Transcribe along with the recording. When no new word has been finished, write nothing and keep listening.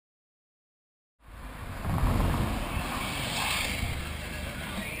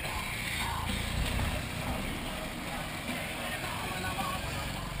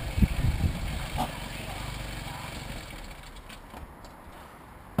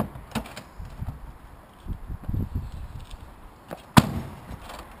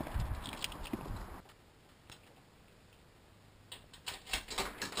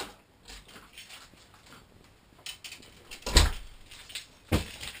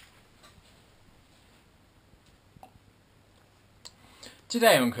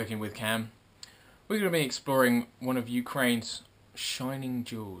Today on Cooking with Cam, we're going to be exploring one of Ukraine's shining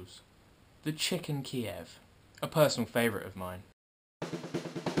jewels, the chicken Kiev, a personal favourite of mine.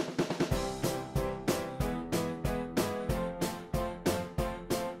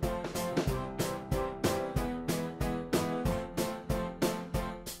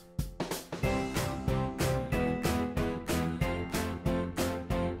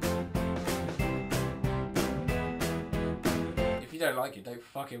 If you don't like it, don't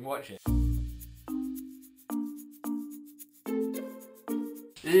fucking watch it.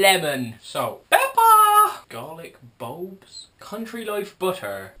 Lemon, salt, pepper, garlic bulbs, country loaf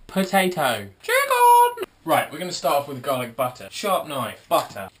butter, potato, chicken. Right, we're going to start off with garlic butter. Sharp knife,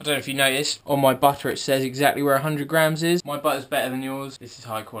 butter. I don't know if you noticed, on my butter it says exactly where 100 grams is. My butter's better than yours. This is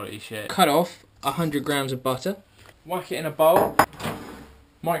high quality shit. Cut off 100 grams of butter. Whack it in a bowl.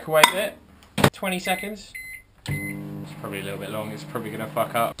 Microwave it. 20 seconds. It's probably a little bit long, it's probably going to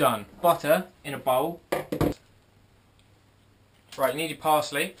fuck up. Done. Butter in a bowl. Right, you need your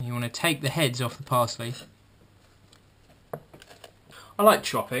parsley. You want to take the heads off the parsley. I like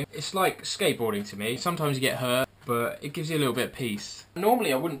chopping. It's like skateboarding to me. Sometimes you get hurt, but it gives you a little bit of peace.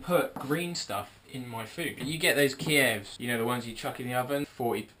 Normally I wouldn't put green stuff in my food. You get those Kievs, you know, the ones you chuck in the oven,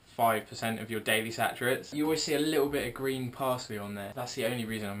 45% of your daily saturates. You always see a little bit of green parsley on there. That's the only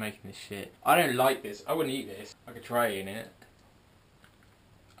reason I'm making this shit. I don't like this. I wouldn't eat this. I could try eating it.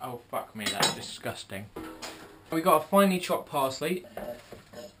 Oh fuck me, that's disgusting. We got a finely chopped parsley.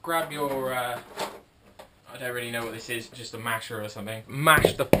 Grab your, I don't really know what this is, just a masher or something.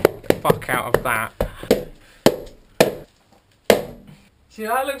 Mash the fuck out of that. See,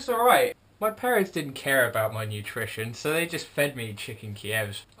 that looks alright. My parents didn't care about my nutrition, so they just fed me chicken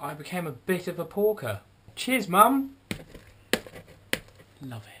Kievs. I became a bit of a porker. Cheers, Mum.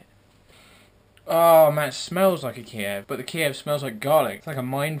 Love it. Oh man, it smells like a Kiev, but the Kiev smells like garlic. It's like a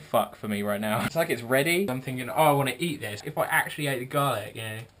mind fuck for me right now. It's like it's ready. I'm thinking, oh, I want to eat this. If I actually ate the garlic, you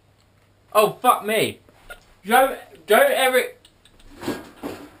know. Oh, fuck me. Don't ever...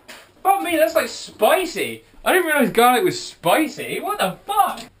 Fuck me, that's like spicy. I didn't realise garlic was spicy. What the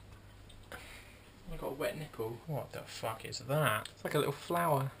fuck? I got a wet nipple. What the fuck is that? It's like a little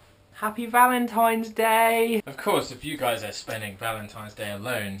flower. Happy Valentine's Day! Of course, if you guys are spending Valentine's Day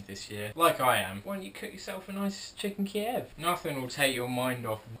alone this year, like I am, why don't you cook yourself a nice chicken Kiev? Nothing will take your mind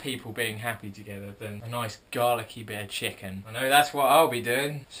off people being happy together than a nice garlicky bit of chicken. I know that's what I'll be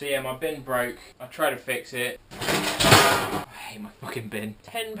doing. So yeah, my bin broke. I tried to fix it. I hate my fucking bin.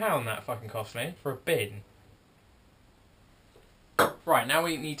 £10 that fucking cost me for a bin. Right, now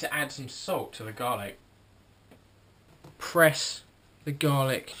we need to add some salt to the garlic. Press the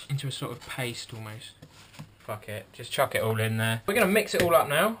garlic into a sort of paste almost. Fuck it, just chuck it all in there. We're going to mix it all up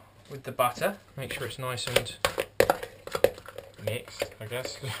now with the butter. Make sure it's nice and mixed, I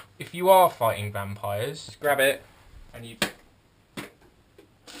guess. If you are fighting vampires, just grab it and you...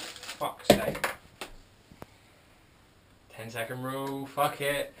 Fuck's sake. 10-second rule, fuck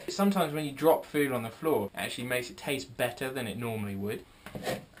it. Sometimes when you drop food on the floor, it actually makes it taste better than it normally would.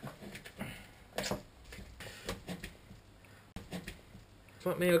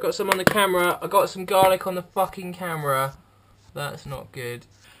 Fuck me, I got some on the camera. I got some garlic on the fucking camera. That's not good.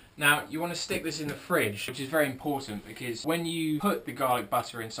 Now, you want to stick this in the fridge, which is very important because when you put the garlic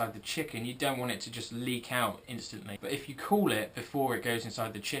butter inside the chicken, you don't want it to just leak out instantly. But if you cool it before it goes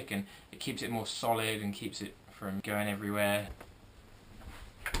inside the chicken, it keeps it more solid and keeps it from going everywhere.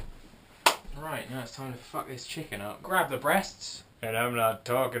 Right, now it's time to fuck this chicken up. Grab the breasts. And I'm not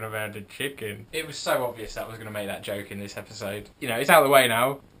talking about the chicken. It was so obvious that I was going to make that joke in this episode. You know, it's out of the way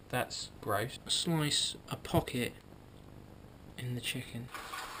now. That's gross. Slice a pocket in the chicken.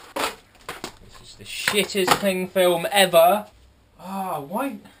 This is the shittest cling film ever. Ah, oh,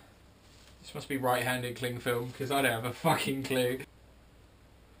 why? This must be right-handed cling film, because I don't have a fucking clue.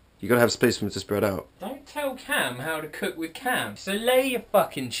 You gotta have space for them to spread out. Don't tell Cam how to cook with Cam. So lay your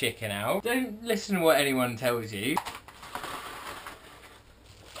fucking chicken out. Don't listen to what anyone tells you.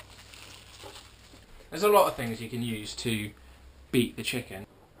 There's a lot of things you can use to beat the chicken.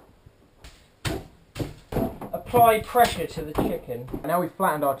 Apply pressure to the chicken. Now we've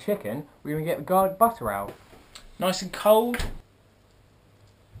flattened our chicken, we're going to get the garlic butter out. Nice and cold.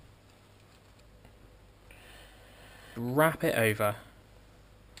 Wrap it over.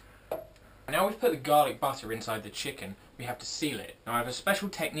 Now we've put the garlic butter inside the chicken, we have to seal it. Now I have a special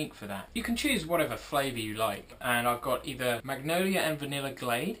technique for that. You can choose whatever flavour you like, and I've got either Magnolia and Vanilla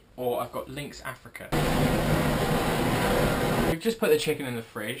Glade, or I've got Lynx Africa. We've just put the chicken in the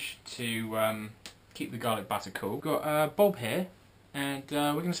fridge to keep the garlic butter cool. We've got Bob here, and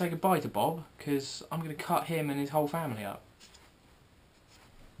we're going to say goodbye to Bob, because I'm going to cut him and his whole family up.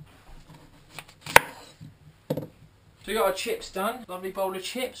 we got our chips done. Lovely bowl of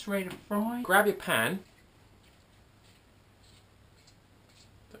chips, ready to fry. Grab your pan.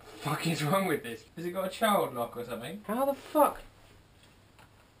 What the fuck is wrong with this? Has it got a child lock or something? How the fuck?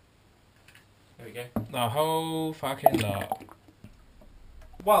 There we go. The whole fucking lot.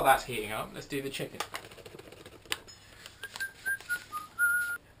 While that's heating up, let's do the chicken.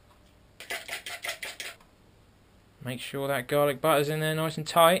 Make sure that garlic butter's in there nice and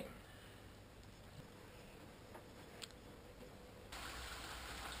tight.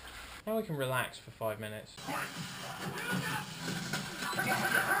 Now we can relax for 5 minutes.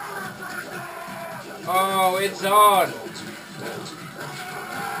 Oh, it's on!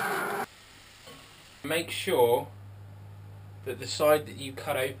 Make sure that the side that you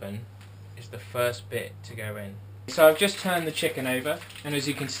cut open is the first bit to go in. So I've just turned the chicken over, and as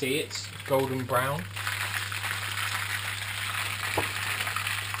you can see it's golden brown.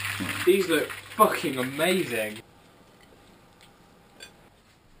 These look fucking amazing.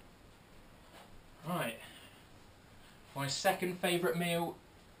 Right, my second favourite meal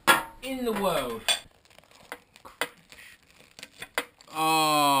in the world.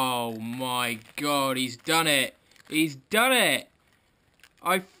 Oh my god, he's done it. He's done it.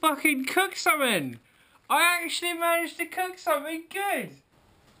 I fucking cooked something. I actually managed to cook something good.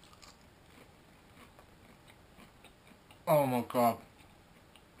 Oh my god.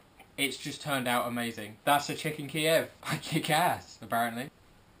 It's just turned out amazing. That's a chicken Kiev. I kick ass, apparently.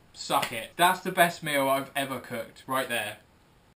 Suck it. That's the best meal I've ever cooked, right there.